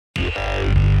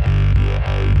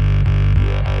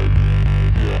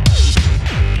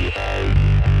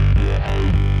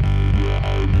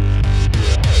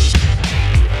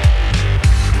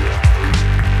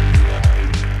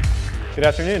Good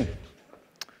afternoon.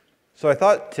 So I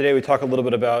thought today we'd talk a little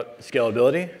bit about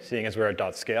scalability, seeing as we're at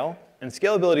dotScale. And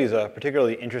scalability is a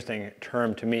particularly interesting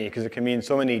term to me because it can mean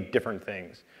so many different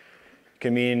things. It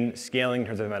can mean scaling in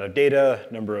terms of amount of data,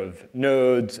 number of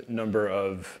nodes, number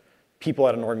of people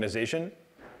at an organization.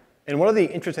 And one of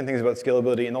the interesting things about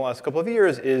scalability in the last couple of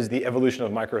years is the evolution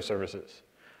of microservices.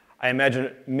 I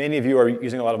imagine many of you are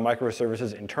using a lot of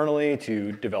microservices internally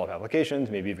to develop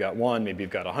applications. Maybe you've got one, maybe you've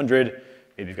got 100,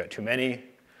 maybe you've got too many.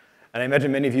 And I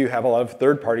imagine many of you have a lot of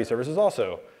third-party services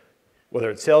also, whether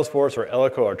it's Salesforce or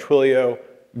Eliot or Twilio,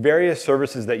 various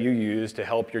services that you use to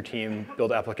help your team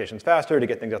build applications faster, to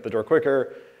get things out the door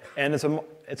quicker. And it's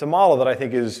a model that I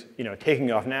think is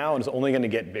taking off now and is only going to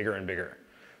get bigger and bigger.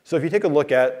 So if you take a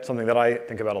look at something that I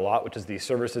think about a lot, which is the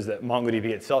services that MongoDB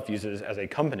itself uses as a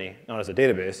company, not as a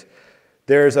database,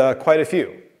 there's quite a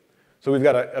few. So we've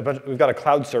got a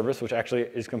cloud service, which actually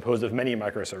is composed of many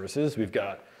microservices. We've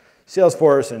got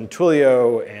Salesforce and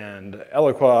Twilio and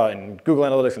Eliot and Google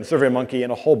Analytics and SurveyMonkey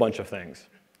and a whole bunch of things.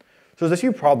 So there's a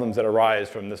few problems that arise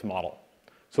from this model.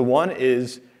 So one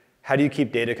is, how do you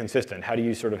keep data consistent? How do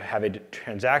you sort of have a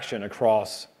transaction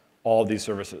across all of these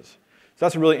services? So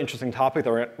that's a really interesting topic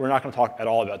that we're not going to talk at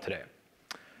all about today.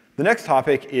 The next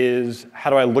topic is, how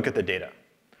do I look at the data?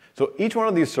 So each one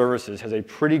of these services has a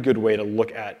pretty good way to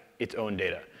look at its own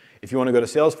data. If you want to go to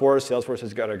Salesforce, Salesforce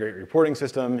has got a great reporting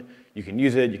system. You can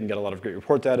use it. You can get a lot of great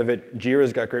reports out of it.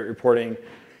 Jira's got great reporting.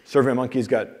 SurveyMonkey's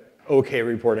got OK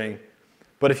reporting.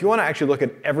 But if you want to actually look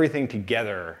at everything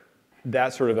together,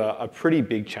 that's sort of a pretty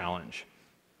big challenge.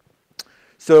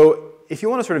 So if you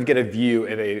want to sort of get a view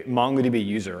of a MongoDB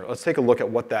user, let's take a look at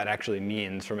what that actually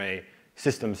means from a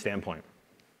system standpoint.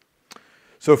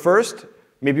 So first,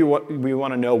 maybe we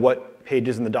want to know what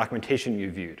pages in the documentation you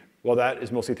viewed. Well, that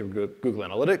is mostly through Google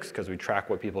Analytics, because we track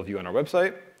what people view on our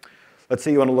website. Let's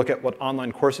say you want to look at what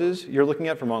online courses you're looking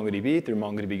at for MongoDB through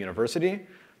MongoDB University.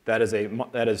 That is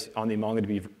on the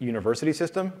MongoDB University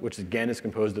system, which again is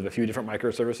composed of a few different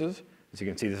microservices. As you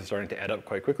can see, this is starting to add up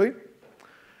quite quickly.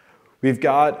 We've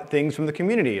got things from the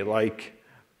community, like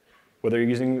whether you're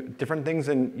using different things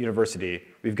in University.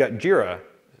 We've got Jira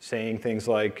saying things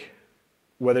like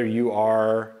whether you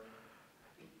are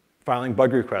filing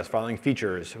bug requests, filing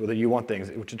features, whether you want things,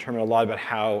 which determine a lot about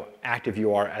how active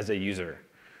you are as a user.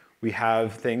 We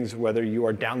have things whether you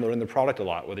are downloading the product a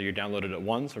lot, whether you downloaded it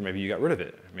once, or maybe you got rid of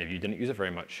it, or maybe you didn't use it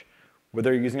very much.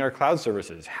 Whether you're using our cloud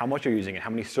services, how much you're using it, how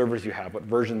many servers you have, what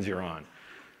versions you're on.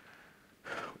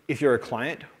 If you're a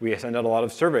client, we send out a lot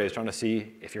of surveys trying to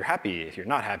see if you're happy, if you're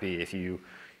not happy, if you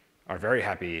are very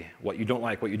happy, what you don't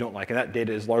like, and that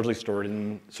data is largely stored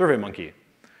in SurveyMonkey.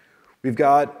 We've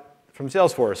got from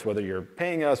Salesforce, whether you're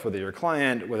paying us, whether you're a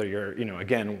client, whether you're,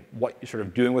 again, what you're sort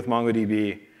of doing with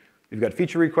MongoDB. We've got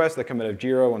feature requests that come out of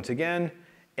Jira once again,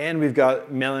 and we've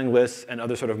got mailing lists and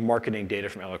other sort of marketing data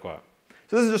from Eliot.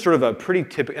 So this is just sort of a pretty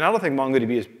typical, and I don't think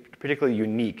MongoDB is particularly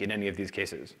unique in any of these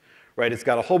cases, right? It's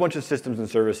got a whole bunch of systems and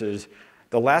services.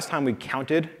 The last time we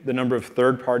counted the number of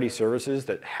third-party services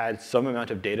that had some amount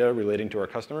of data relating to our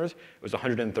customers, it was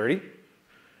 130.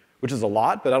 Which is a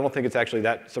lot, but I don't think it's actually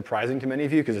that surprising to many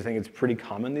of you, because I think it's pretty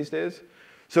common these days.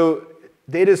 So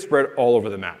data is spread all over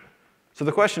the map. So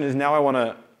the question is, now I want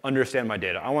to understand my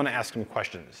data. I want to ask some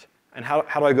questions. And how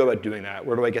do I go about doing that?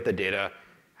 Where do I get the data?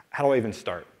 How do I even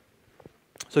start?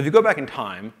 So if you go back in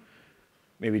time,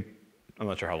 maybe, I'm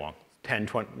not sure how long, 10,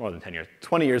 20, more than 10 years,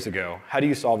 20 years ago, how do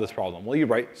you solve this problem? Well, you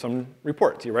write some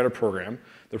reports. You write a program.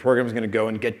 The program is going to go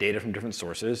and get data from different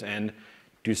sources and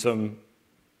do some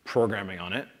programming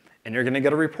on it. And you're going to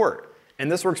get a report.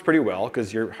 And this works pretty well,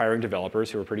 because you're hiring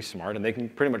developers who are pretty smart, and they can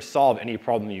pretty much solve any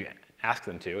problem you ask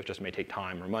them to. It just may take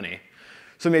time or money.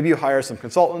 So maybe you hire some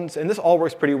consultants, and this all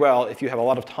works pretty well if you have a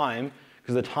lot of time,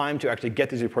 because the time to actually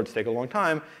get these reports take a long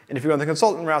time. And if you go on the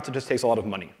consultant route, it just takes a lot of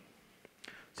money.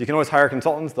 So you can always hire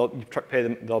consultants. You pay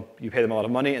them a lot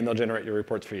of money, and they'll generate your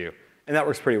reports for you. And that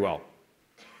works pretty well.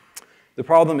 The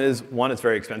problem is, one, it's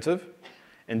very expensive.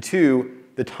 And two,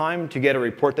 the time to get a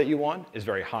report that you want is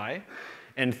very high.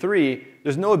 And three,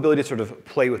 there's no ability to sort of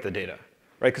play with the data,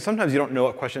 right? Because sometimes you don't know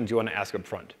what questions you want to ask up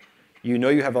front. You know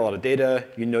you have a lot of data.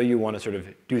 You know you want to sort of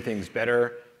do things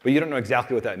better. But you don't know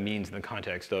exactly what that means in the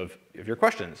context of your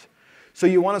questions. So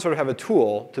you want to sort of have a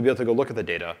tool to be able to go look at the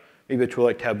data. Maybe a tool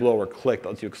like Tableau or Qlik that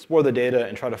lets you explore the data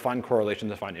and try to find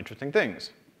correlations to find interesting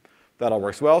things. That all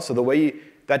works well. So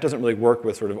that doesn't really work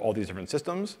with sort of all these different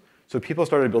systems. So people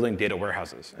started building data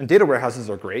warehouses. And data warehouses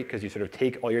are great, because you sort of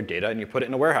take all your data and you put it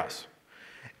in a warehouse.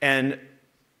 And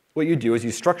what you do is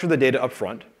you structure the data up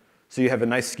front. So you have a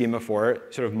nice schema for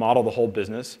it, sort of model the whole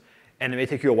business. And it may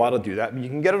take you a while to do that, but you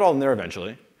can get it all in there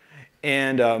eventually.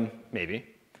 And maybe.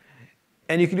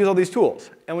 And you can use all these tools.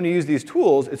 And when you use these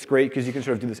tools, it's great because you can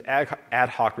sort of do this ad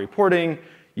hoc reporting.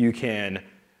 You can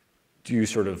do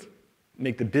sort of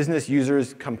make the business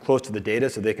users come close to the data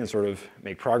so they can sort of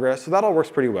make progress. So that all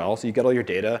works pretty well. So you get all your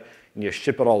data, and you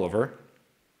ship it all over.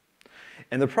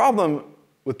 And the problem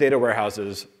with data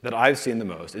warehouses that I've seen the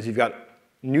most is you've got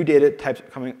new data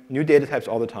types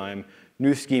all the time,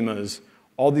 new schemas,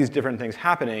 all these different things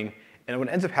happening. And what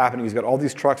ends up happening is you've got all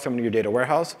these trucks coming to your data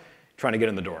warehouse trying to get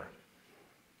in the door.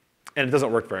 And it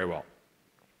doesn't work very well.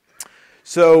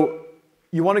 So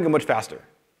you want to go much faster.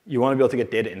 You want to be able to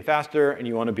get data in faster, and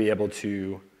you want to be able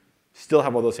to still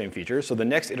have all those same features. So the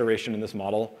next iteration in this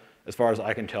model, as far as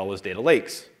I can tell, was data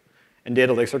lakes. And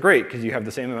data lakes are great because you have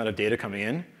the same amount of data coming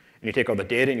in, and you take all the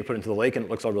data and you put it into the lake, and it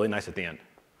looks all really nice at the end.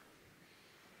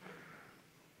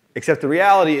 Except the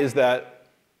reality is that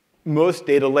most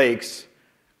data lakes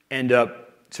end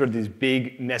up sort of these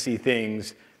big, messy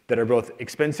things that are both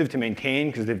expensive to maintain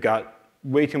because they've got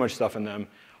way too much stuff in them,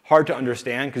 hard to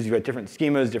understand because you've got different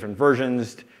schemas, different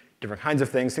versions, different kinds of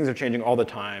things. Things are changing all the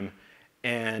time,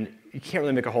 and you can't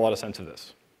really make a whole lot of sense of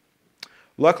this.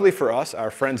 Luckily for us,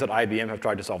 our friends at IBM have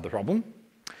tried to solve the problem.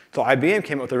 So IBM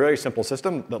came up with a very simple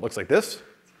system that looks like this.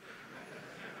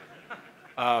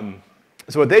 So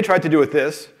what they tried to do with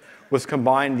this was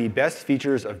combine the best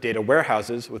features of data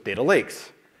warehouses with data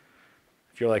lakes.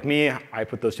 If you're like me, I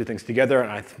put those two things together,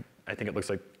 and I think it looks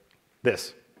like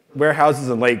this. Warehouses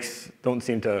and lakes don't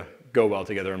seem to go well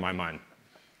together in my mind.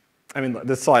 I mean,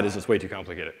 this slide is just way too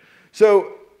complicated.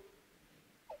 So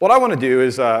what I want to do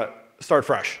is start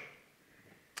fresh.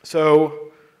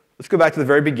 So let's go back to the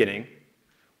very beginning.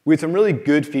 We had some really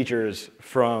good features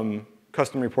from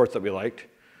custom reports that we liked.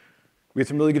 We had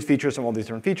some really good features from all these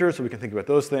different features, so we can think about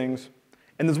those things.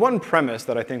 And there's one premise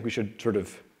that I think we should sort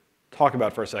of talk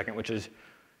about for a second, which is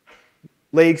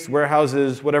lakes,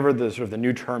 warehouses, whatever the sort of the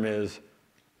new term is,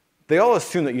 they all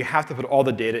assume that you have to put all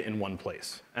the data in one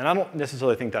place. And I don't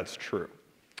necessarily think that's true.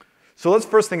 So let's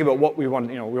first think about what we want.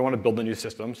 We want to build a new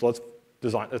system. So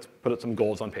let's put some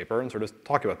goals on paper and sort of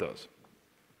talk about those.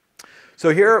 So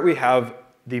here we have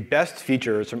the best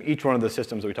features from each one of the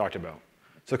systems that we talked about.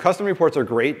 So custom reports are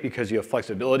great because you have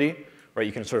flexibility, right?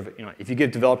 You can sort of, if you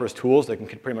give developers tools, they can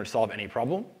pretty much solve any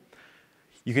problem.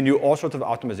 You can do all sorts of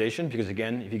optimization because,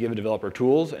 again, if you give a developer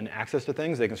tools and access to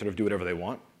things, they can sort of do whatever they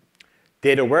want.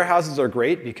 Data warehouses are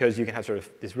great because you can have sort of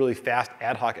this really fast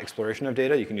ad hoc exploration of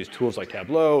data. You can use tools like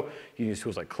Tableau, you can use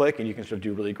tools like Qlik, and you can sort of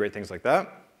do really great things like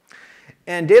that.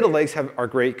 And data lakes are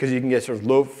great because you can get sort of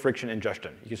low friction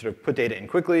ingestion. You can sort of put data in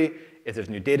quickly. If there's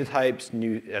new data types,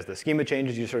 as the schema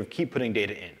changes, you sort of keep putting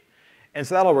data in. And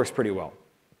so that all works pretty well.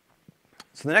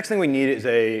 So the next thing we need is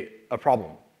a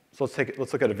problem. So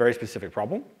let's look at a very specific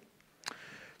problem.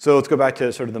 So let's go back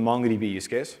to sort of the MongoDB use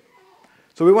case.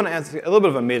 So we want to answer a little bit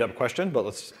of a made-up question, but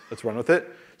let's run with it.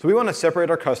 So we want to separate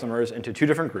our customers into two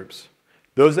different groups,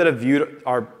 those that have viewed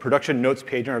our production notes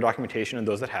page in our documentation and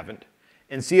those that haven't,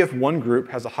 and see if one group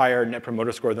has a higher net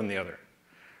promoter score than the other.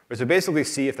 So basically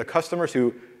see if the customers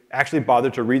who actually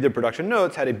bothered to read the production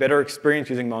notes had a better experience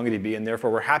using MongoDB and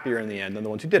therefore were happier in the end than the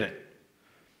ones who didn't.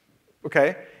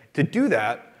 Okay, to do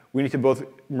that, we need to both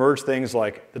merge things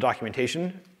like the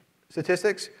documentation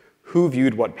statistics, who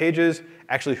viewed what pages,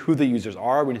 actually who the users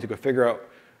are. We need to go figure out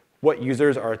what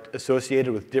users are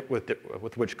associated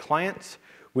with which clients.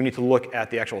 We need to look at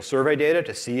the actual survey data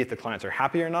to see if the clients are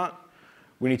happy or not.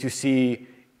 We need to see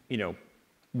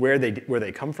where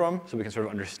they come from so we can sort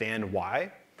of understand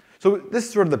why. So this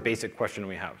is sort of the basic question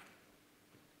we have.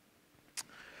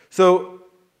 So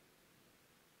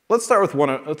let's start with one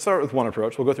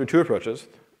approach. We'll go through two approaches.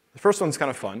 The first one's kind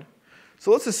of fun.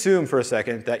 So let's assume for a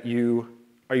second that you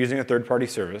are using a third-party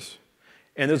service.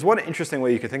 And there's one interesting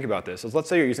way you could think about this. Is let's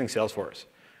say you're using Salesforce.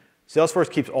 Salesforce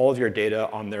keeps all of your data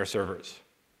on their servers.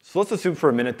 So let's assume for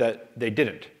a minute that they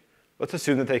didn't. Let's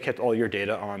assume that they kept all your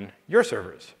data on your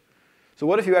servers. So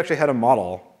what if you actually had a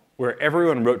model where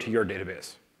everyone wrote to your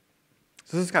database?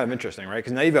 So this is kind of interesting, right?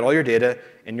 Because now you've got all your data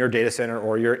in your data center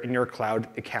or in your cloud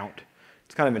account.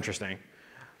 It's kind of interesting.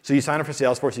 So you sign up for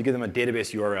Salesforce, you give them a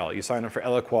database URL. You sign up for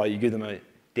Eliot, you give them a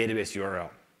database URL.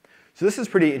 So this is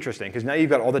pretty interesting, because now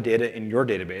you've got all the data in your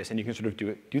database, and you can sort of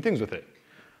do things with it.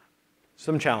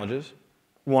 Some challenges.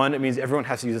 One, it means everyone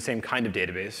has to use the same kind of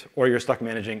database, or you're stuck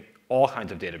managing all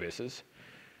kinds of databases.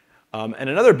 And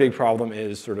another big problem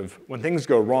is sort of when things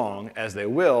go wrong, as they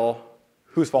will,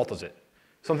 whose fault is it?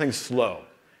 Something's slow.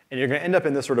 And you're going to end up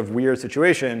in this sort of weird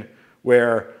situation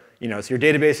where so your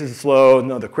database is slow,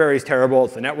 no, the query's terrible,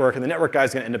 it's the network, and the network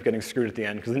guy's going to end up getting screwed at the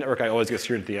end, because the network guy always gets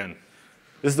screwed at the end.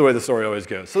 This is the way the story always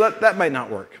goes. So that might not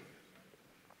work.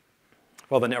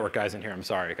 Well, the network guy's in here, I'm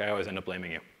sorry. I always end up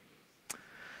blaming you.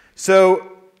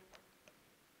 So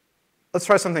let's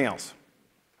try something else.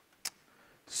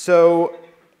 So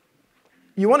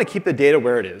you want to keep the data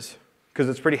where it is, because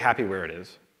it's pretty happy where it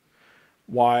is.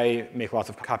 Why make lots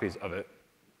of copies of it?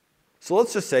 So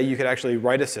let's just say you could actually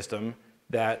write a system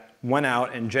that went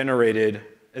out and generated,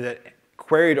 that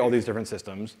queried all these different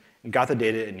systems and got the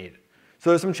data it needed. So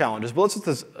there's some challenges, but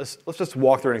let's just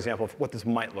walk through an example of what this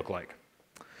might look like.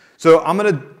 So I'm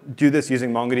going to do this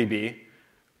using MongoDB.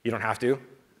 You don't have to.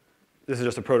 This is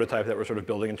just a prototype that we're sort of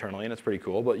building internally, and it's pretty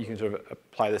cool, but you can sort of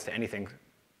apply this to anything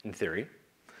in theory.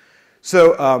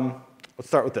 So let's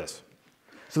start with this.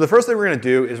 So the first thing we're going to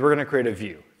do is we're going to create a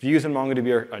view. Views in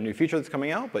MongoDB are a new feature that's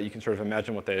coming out, but you can sort of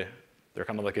imagine what they're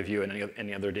kind of like a view in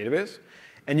any other database.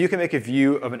 And you can make a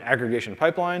view of an aggregation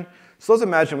pipeline. So let's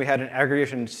imagine we had an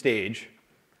aggregation stage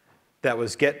that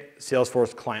was get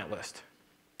Salesforce client list.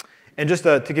 And just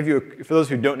to give you, for those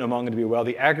who don't know MongoDB well,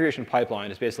 the aggregation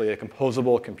pipeline is basically a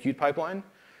composable compute pipeline.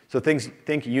 So think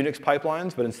Unix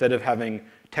pipelines, but instead of having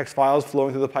text files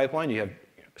flowing through the pipeline, you have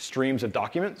streams of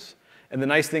documents. And the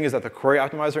nice thing is that the query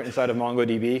optimizer inside of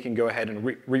MongoDB can go ahead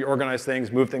and reorganize things,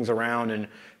 move things around, and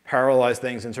parallelize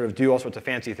things, and sort of do all sorts of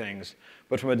fancy things.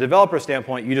 But from a developer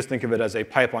standpoint, you just think of it as a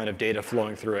pipeline of data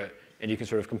flowing through it, and you can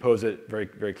sort of compose it very,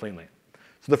 very cleanly.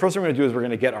 So the first thing we're going to do is we're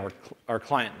going to get our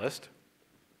client list.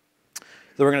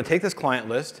 So we're going to take this client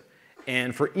list,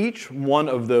 and for each one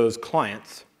of those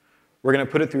clients, we're going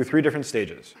to put it through 3 different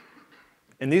stages.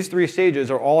 And these 3 stages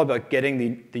are all about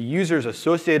getting the users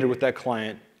associated with that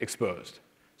client exposed.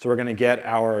 So we're going to get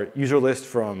our user list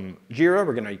from Jira.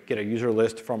 We're going to get a user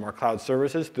list from our cloud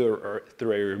services through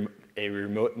a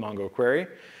remote Mongo query.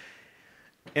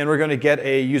 And we're going to get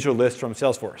a user list from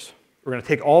Salesforce. We're going to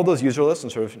take all of those user lists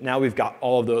and sort of now we've got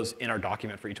all of those in our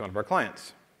document for each one of our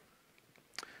clients.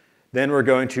 Then we're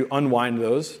going to unwind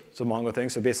those, so Mongo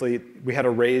things. So basically, we had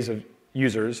arrays of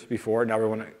users before. Now we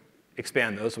want to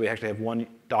expand those, so we actually have 1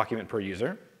 document per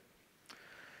user.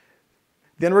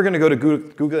 Then we're going to go to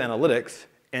Google Analytics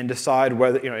and decide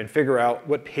whether, and figure out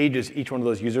what pages each one of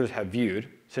those users have viewed.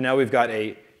 So now we've got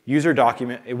a user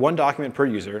document, 1 document per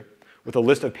user, with a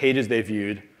list of pages they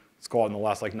viewed. Let's call it in the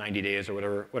last like 90 days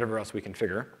or whatever else we can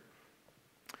figure.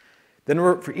 Then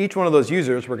for each one of those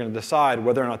users, we're going to decide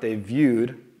whether or not they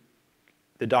viewed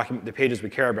the pages we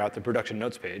care about, the production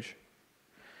notes page.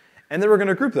 And then we're going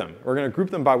to group them. We're going to group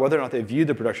them by whether or not they viewed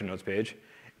the production notes page.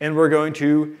 And we're going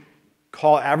to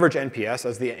call average NPS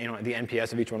as the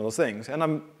NPS of each one of those things. And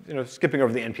I'm skipping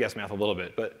over the NPS math a little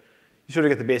bit, but you sort of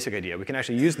get the basic idea. We can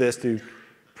actually use this to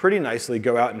pretty nicely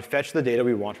go out and fetch the data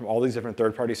we want from all these different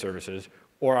third-party services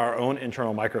or our own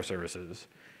internal microservices.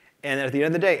 And at the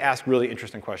end of the day, ask really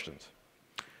interesting questions.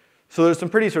 So there's some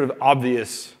pretty sort of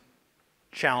obvious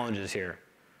challenges here.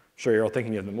 I'm sure you're all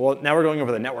thinking of them. Well, now we're going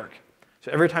over the network. So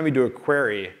every time you do a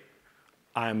query,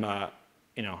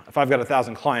 if I've got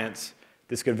 1,000 clients,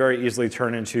 this could very easily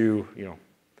turn into,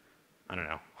 I don't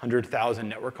know, 100,000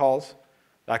 network calls.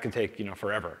 That could take,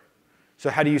 forever. So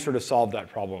how do you sort of solve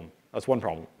that problem? That's one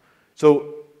problem.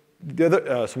 So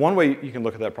one way you can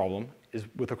look at that problem is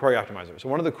with the query optimizer. So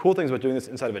one of the cool things about doing this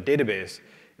inside of a database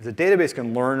is the database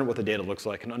can learn what the data looks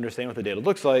like, can understand what the data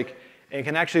looks like, and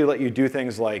can actually let you do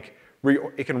things like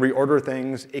it can reorder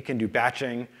things, it can do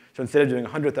batching. So instead of doing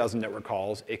 100,000 network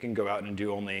calls, it can go out and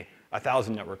do only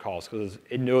 1,000 network calls because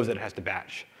it knows that it has to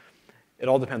batch. It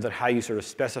all depends on how you sort of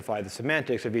specify the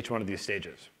semantics of each one of these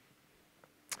stages.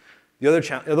 The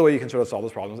other way you can sort of solve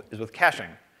this problem is with caching.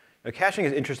 Now, caching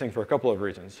is interesting for a couple of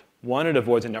reasons. One, it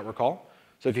avoids a network call.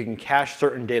 So if you can cache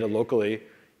certain data locally,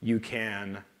 you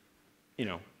can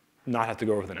not have to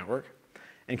go over the network.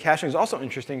 And caching is also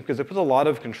interesting because it puts a lot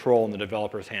of control in the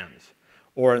developer's hands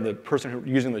or in the person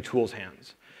using the tool's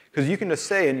hands. Because you can just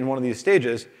say in one of these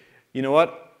stages, you know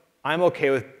what, I'm OK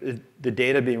with the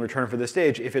data being returned for this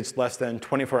stage if it's less than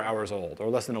 24 hours old or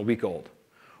less than a week old.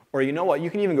 Or you know what,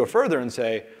 you can even go further and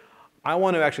say, I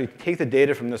want to actually take the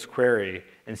data from this query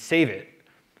and save it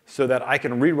so that I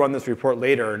can rerun this report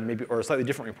later or a slightly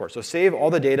different report. So save all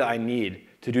the data I need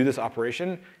to do this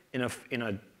operation in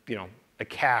a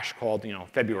cache called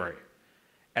February.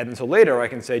 And then so later I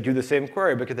can say do the same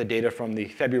query but get the data from the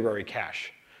February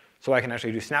cache. So I can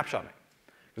actually do snapshotting.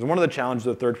 Because one of the challenges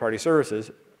of third-party services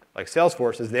like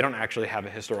Salesforce is they don't actually have a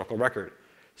historical record.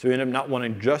 So you end up not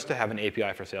wanting just to have an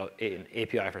API for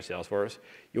Salesforce.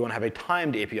 You want to have a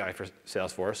timed API for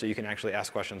Salesforce so you can actually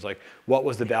ask questions like, what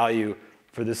was the value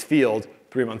for this field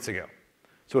 3 months ago?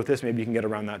 So with this, maybe you can get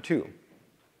around that too.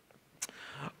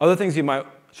 Other things you might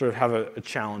sort of have a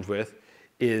challenge with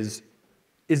is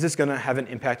this going to have an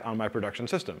impact on my production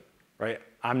system? Right?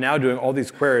 I'm now doing all these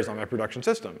queries on my production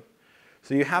system.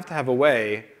 So you have to have a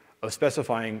way of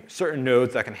specifying certain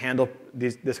nodes that can handle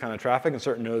this kind of traffic and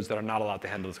certain nodes that are not allowed to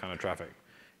handle this kind of traffic.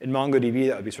 In MongoDB,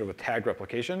 that would be sort of a tagged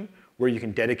replication, where you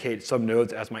can dedicate some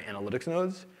nodes as my analytics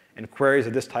nodes, and queries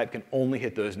of this type can only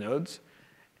hit those nodes.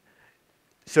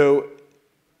 So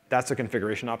that's a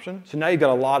configuration option. So now you've got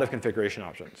a lot of configuration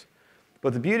options.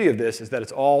 But the beauty of this is that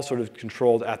it's all sort of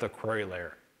controlled at the query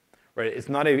layer. Right? It's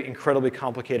not an incredibly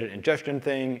complicated ingestion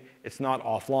thing. It's not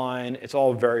offline. It's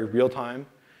all very real time.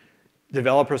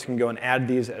 Developers can go and add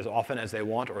these as often as they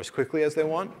want or as quickly as they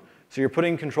want. So you're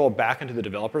putting control back into the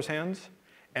developer's hands.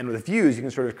 And with views, you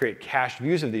can sort of create cached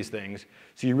views of these things.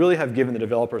 So you really have given the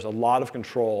developers a lot of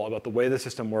control about the way the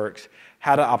system works,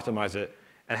 how to optimize it,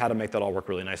 and how to make that all work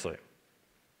really nicely.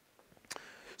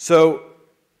 So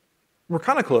we're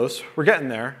kind of close. We're getting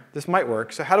there. This might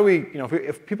work. So how do we,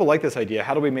 if people like this idea,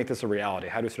 how do we make this a reality?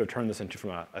 How do we sort of turn this from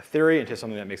a theory into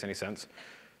something that makes any sense?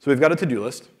 So we've got a to-do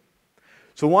list.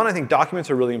 So one, I think documents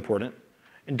are really important.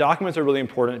 And documents are really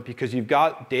important because you've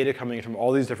got data coming from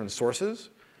all these different sources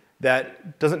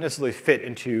that doesn't necessarily fit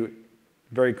into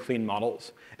very clean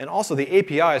models. And also, the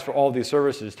APIs for all of these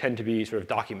services tend to be sort of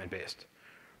document-based.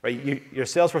 Right? Your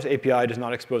Salesforce API does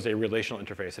not expose a relational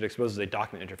interface. It exposes a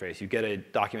document interface. You get a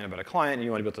document about a client, and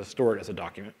you want to be able to store it as a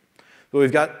document. But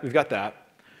we've got that.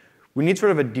 We need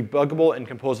sort of a debuggable and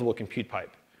composable compute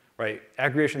pipe. Right?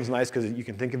 Aggregation is nice because you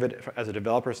can think of it as a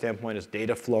developer standpoint as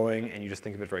data flowing, and you just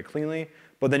think of it very cleanly.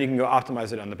 But then you can go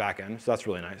optimize it on the back end, so that's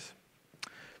really nice.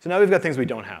 So now we've got things we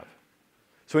don't have.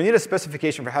 So we need a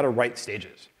specification for how to write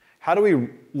stages. How do we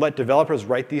let developers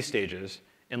write these stages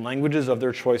in languages of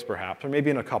their choice, perhaps, or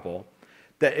maybe in a couple,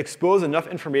 that expose enough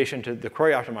information to the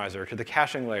query optimizer, to the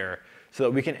caching layer, so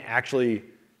that we can actually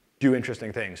do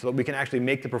interesting things, so that we can actually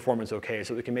make the performance OK,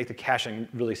 so that we can make the caching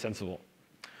really sensible.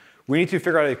 We need to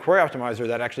figure out a query optimizer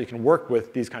that actually can work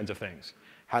with these kinds of things.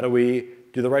 How do we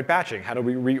do the right batching? How do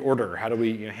we reorder? How do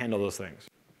we handle those things?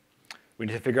 We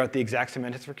need to figure out the exact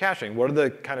semantics for caching. What are the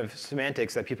kind of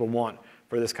semantics that people want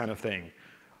for this kind of thing?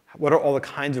 What are all the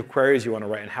kinds of queries you want to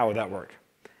write, and how would that work?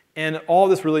 And all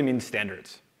of this really means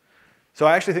standards. So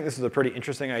I actually think this is a pretty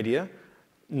interesting idea,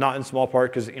 not in small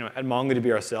part because at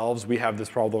MongoDB ourselves, we have this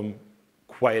problem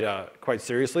quite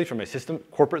seriously from a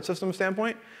corporate system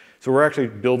standpoint. So we're actually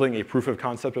building a proof of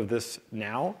concept of this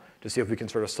now to see if we can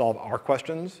sort of solve our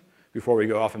questions before we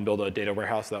go off and build a data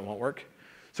warehouse that won't work.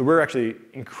 So we're actually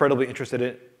incredibly interested in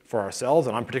it for ourselves,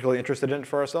 and I'm particularly interested in it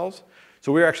for ourselves.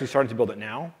 So we're actually starting to build it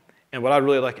now. And what I'd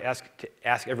really like to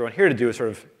ask everyone here to do is sort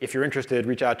of, if you're interested,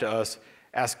 reach out to us,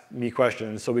 ask me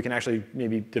questions, so we can actually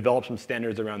maybe develop some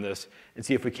standards around this and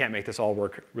see if we can't make this all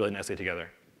work really nicely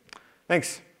together.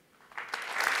 Thanks.